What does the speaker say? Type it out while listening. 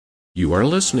You are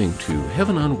listening to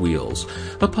Heaven on Wheels,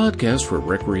 a podcast for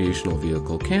recreational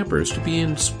vehicle campers to be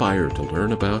inspired to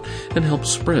learn about and help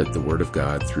spread the Word of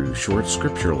God through short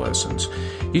scripture lessons.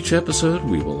 Each episode,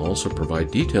 we will also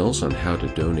provide details on how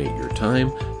to donate your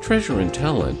time, treasure, and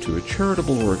talent to a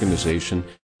charitable organization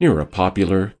near a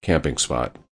popular camping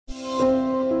spot.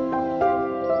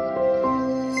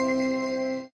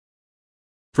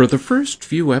 For the first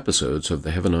few episodes of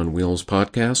the Heaven on Wheels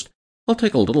podcast, I'll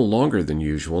take a little longer than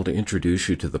usual to introduce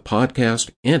you to the podcast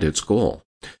and its goal.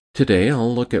 Today,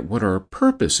 I'll look at what our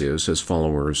purpose is as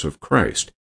followers of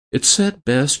Christ. It's said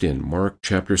best in Mark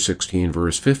chapter 16,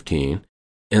 verse 15,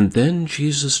 "And then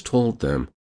Jesus told them,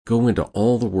 'Go into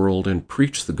all the world and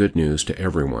preach the good news to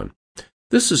everyone.'"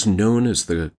 This is known as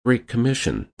the Great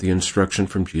Commission, the instruction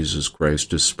from Jesus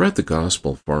Christ to spread the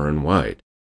gospel far and wide.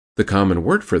 The common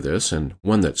word for this, and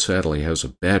one that sadly has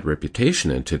a bad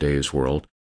reputation in today's world,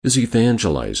 is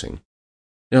evangelizing.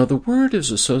 Now, the word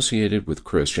is associated with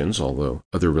Christians, although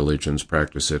other religions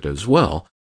practice it as well,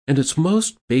 and its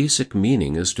most basic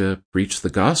meaning is to preach the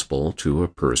gospel to a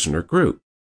person or group.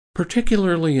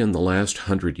 Particularly in the last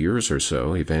 100 years or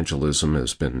so, evangelism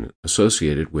has been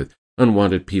associated with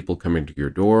unwanted people coming to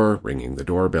your door, ringing the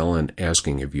doorbell, and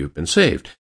asking if you've been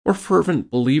saved, or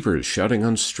fervent believers shouting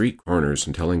on street corners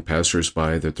and telling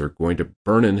passersby that they're going to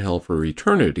burn in hell for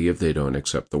eternity if they don't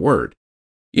accept the word.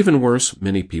 Even worse,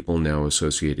 many people now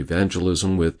associate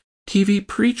evangelism with TV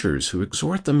preachers who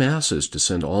exhort the masses to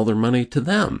send all their money to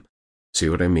them. See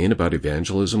what I mean about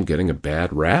evangelism getting a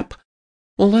bad rap?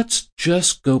 Well, let's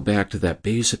just go back to that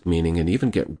basic meaning and even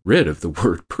get rid of the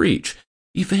word preach.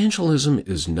 Evangelism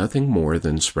is nothing more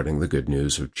than spreading the good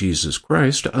news of Jesus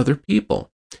Christ to other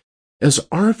people. As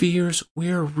RVers, we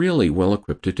are really well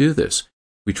equipped to do this.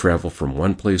 We travel from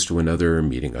one place to another,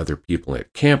 meeting other people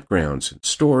at campgrounds, in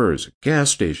stores, at gas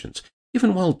stations,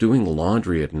 even while doing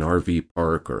laundry at an RV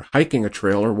park or hiking a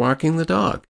trail or walking the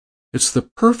dog. It's the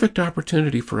perfect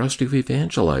opportunity for us to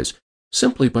evangelize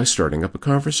simply by starting up a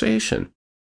conversation.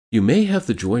 You may have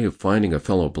the joy of finding a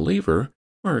fellow believer,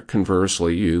 or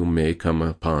conversely, you may come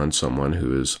upon someone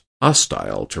who is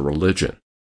hostile to religion.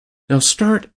 Now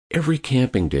start every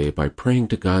camping day by praying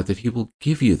to God that He will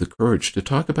give you the courage to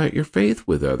talk about your faith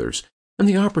with others and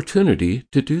the opportunity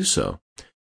to do so.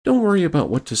 Don't worry about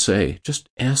what to say. Just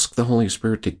ask the Holy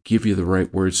Spirit to give you the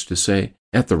right words to say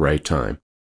at the right time.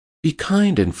 Be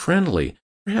kind and friendly.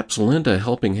 Perhaps lend a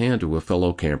helping hand to a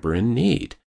fellow camper in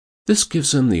need. This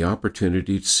gives them the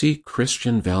opportunity to see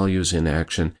Christian values in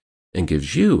action and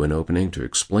gives you an opening to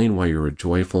explain why you're a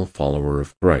joyful follower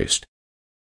of Christ.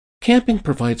 Camping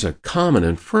provides a common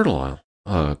and fertile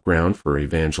ground for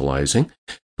evangelizing,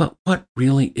 but what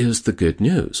really is the good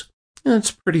news?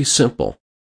 It's pretty simple.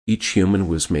 Each human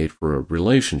was made for a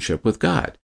relationship with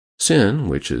God. Sin,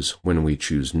 which is when we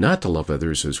choose not to love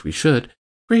others as we should,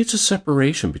 creates a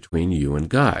separation between you and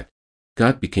God.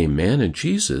 God became man in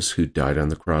Jesus, who died on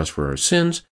the cross for our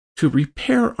sins, to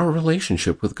repair our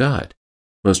relationship with God.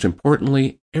 Most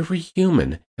importantly, every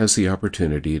human has the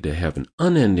opportunity to have an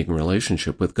unending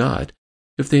relationship with God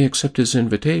if they accept His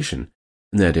invitation,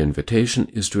 and that invitation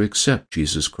is to accept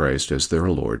Jesus Christ as their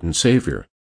Lord and Savior.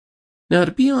 Now,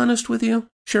 to be honest with you,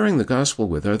 sharing the gospel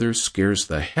with others scares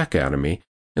the heck out of me,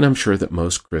 and I'm sure that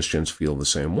most Christians feel the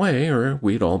same way, or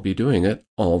we'd all be doing it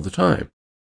all the time.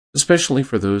 Especially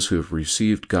for those who have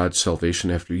received God's salvation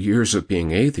after years of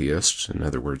being atheists, in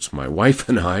other words, my wife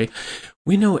and I,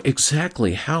 we know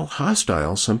exactly how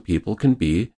hostile some people can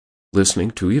be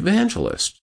listening to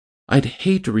evangelists. I'd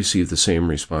hate to receive the same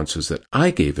responses that I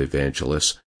gave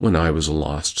evangelists when I was a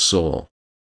lost soul.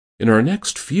 In our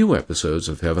next few episodes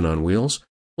of Heaven on Wheels,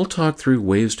 we'll talk through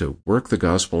ways to work the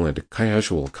gospel into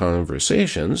casual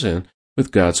conversations and,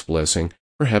 with God's blessing,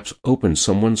 perhaps open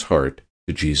someone's heart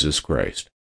to Jesus Christ.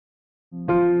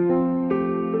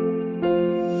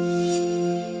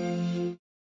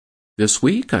 This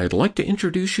week, I'd like to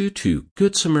introduce you to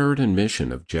Good Samaritan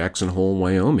Mission of Jackson Hole,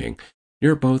 Wyoming,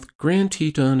 near both Grand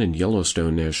Teton and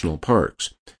Yellowstone National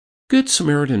Parks. Good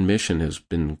Samaritan Mission has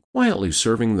been quietly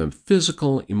serving the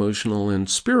physical, emotional, and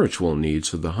spiritual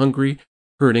needs of the hungry,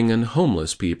 hurting, and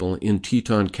homeless people in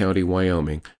Teton County,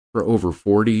 Wyoming for over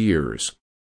 40 years.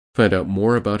 Find out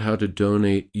more about how to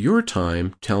donate your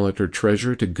time, talent, or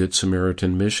treasure to Good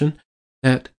Samaritan Mission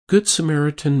at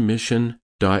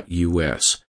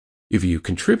goodsamaritanmission.us. If you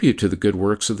contribute to the good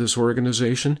works of this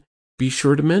organization, be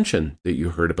sure to mention that you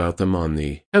heard about them on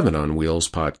the Heaven on Wheels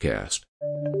podcast.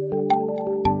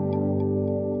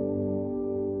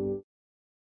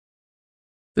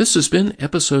 This has been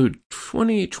episode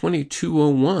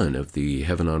 202201 of the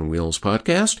Heaven on Wheels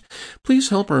podcast. Please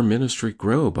help our ministry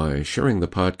grow by sharing the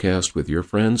podcast with your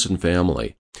friends and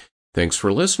family. Thanks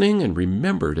for listening, and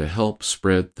remember to help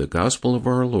spread the gospel of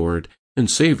our Lord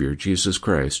and Savior Jesus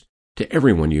Christ to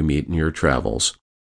everyone you meet in your travels.